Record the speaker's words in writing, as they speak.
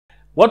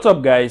What's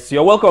up guys,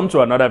 you're welcome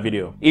to another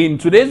video. In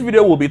today's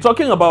video we'll be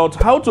talking about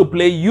how to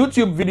play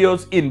YouTube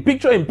videos in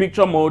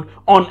picture-in-picture mode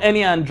on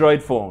any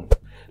Android phone.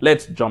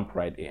 Let's jump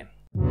right in.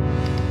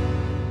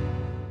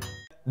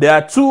 There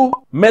are two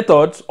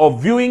methods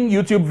of viewing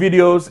YouTube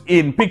videos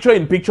in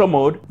picture-in-picture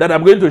mode that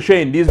I'm going to share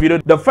in this video.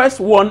 The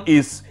first one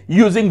is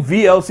using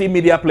VLC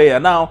Media Player.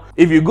 Now,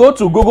 if you go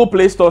to Google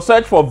Play Store,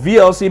 search for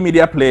VLC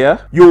Media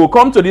Player, you will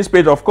come to this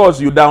page. Of course,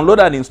 you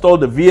download and install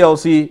the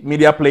VLC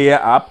Media Player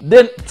app.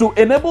 Then, to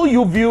enable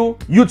you view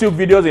YouTube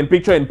videos in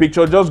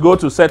picture-in-picture, just go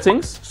to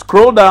Settings,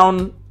 scroll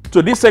down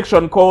to this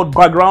section called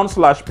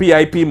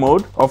background/PiP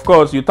mode. Of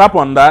course, you tap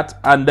on that,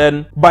 and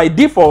then by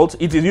default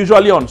it is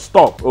usually on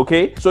stop.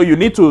 Okay, so you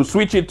need to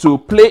switch it to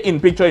play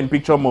in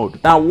picture-in-picture mode.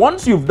 Now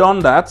once you've done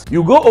that,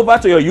 you go over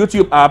to your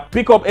YouTube app,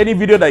 pick up any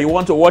video that you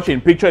want to watch in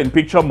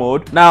picture-in-picture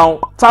mode. Now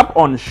tap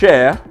on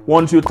share.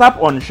 Once you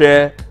tap on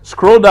share,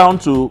 scroll down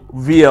to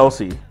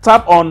VLC,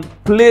 tap on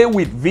play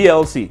with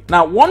VLC.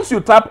 Now once you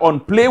tap on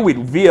play with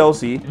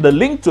VLC, the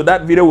link to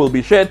that video will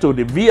be shared to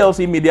the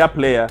VLC Media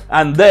Player,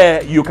 and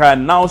there you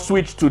can now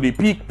switch to the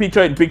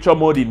picture-in-picture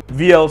mode in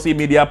VLC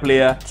Media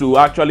Player to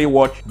actually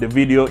watch the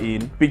video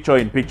in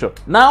picture-in-picture.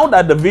 Now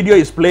that the video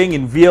is playing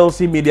in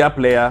VLC Media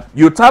Player,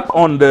 you tap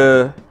on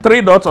the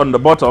three dots on the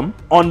bottom.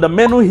 On the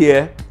menu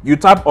here, you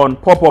tap on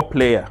pop-up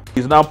player.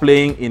 It's now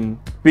playing in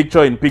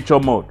picture-in-picture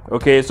mode.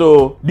 Okay,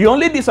 so the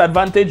only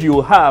disadvantage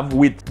you have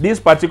with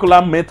this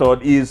particular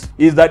method is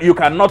that you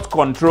cannot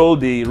control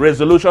the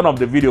resolution of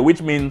the video,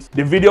 which means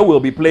the video will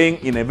be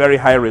playing in a very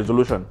high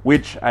resolution,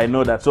 which I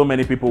know that so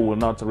many people will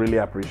not really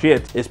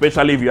appreciate,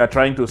 especially if you are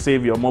trying to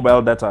save your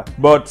mobile data.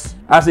 But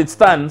as it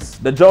stands,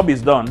 the job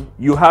is done.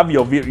 You have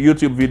your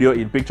YouTube video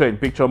in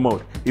picture-in-picture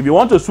mode. If you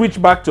want to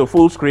switch back to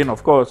full screen,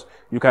 of course,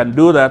 you can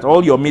do that.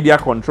 All your media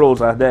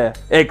controls are there,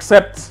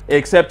 except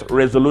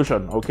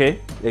resolution. Okay,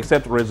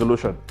 except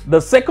resolution. The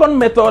second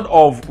method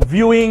of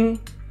viewing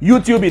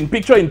YouTube in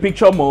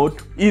picture-in-picture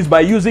mode is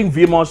by using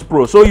VMOS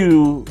Pro. So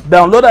you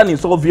download and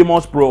install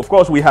VMOS Pro. Of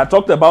course, we had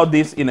talked about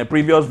this in a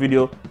previous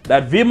video,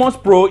 that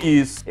VMOS Pro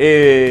is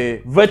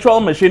a virtual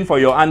machine for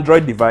your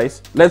Android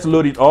device. Let's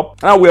load it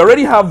up. Now we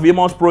already have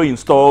VMOS Pro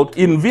installed.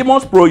 In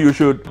VMOS Pro, you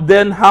should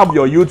then have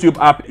your YouTube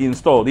app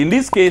installed. In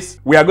this case,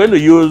 we are going to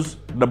use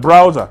the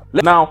browser.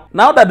 Now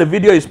that the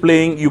video is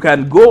playing, you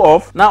can go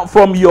off. Now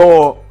from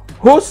your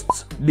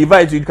host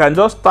device, you can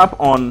just tap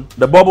on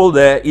the bubble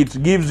there.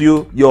 It gives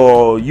you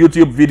your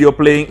YouTube video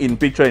playing in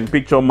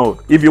picture-in-picture mode.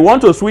 If you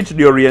want to switch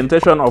the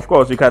orientation, of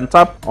course, you can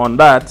tap on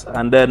that,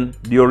 and then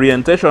the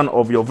orientation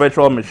of your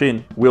virtual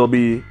machine will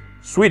be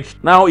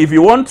switched. Now, if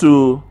you want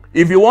to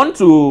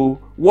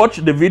watch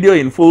the video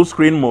in full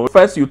screen mode,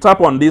 first you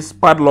tap on this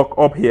padlock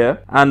up here,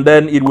 and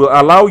then it will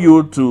allow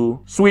you to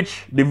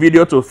switch the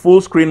video to full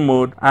screen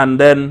mode and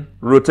then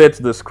rotate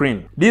the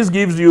screen. This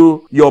gives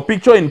you your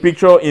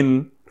picture-in-picture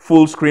in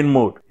full screen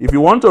mode. If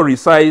you want to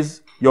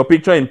resize your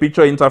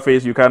picture-in-picture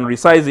interface, you can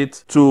resize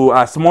it to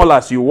as small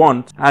as you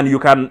want, and you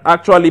can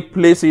actually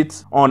place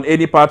it on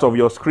any part of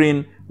your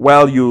screen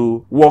while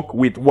you work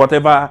with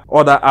whatever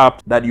other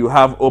app that you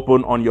have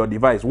open on your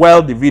device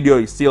while the video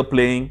is still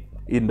playing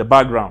in the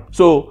background.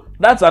 So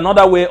that's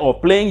another way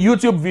of playing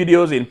YouTube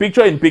videos in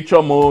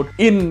picture-in-picture mode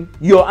in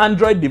your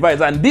Android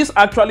device, and this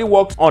actually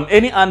works on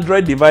any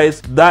Android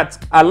device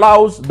that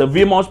allows the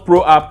VMOS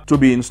Pro app to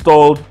be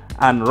installed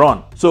and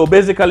run. So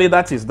basically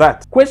that is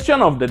that.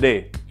 Question of the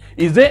day: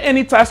 is there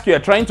any task you are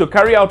trying to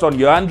carry out on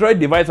your Android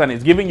device and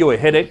it's giving you a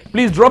headache?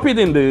 Please drop it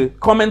in the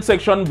comment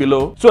section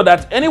below so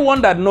that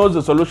anyone that knows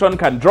the solution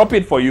can drop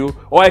it for you,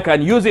 or I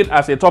can use it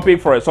as a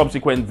topic for a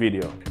subsequent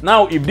video.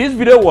 Now, if this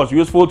video was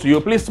useful to you,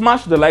 please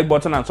smash the like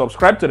button and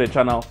subscribe to the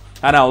channel,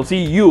 and I'll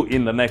see you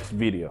in the next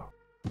video.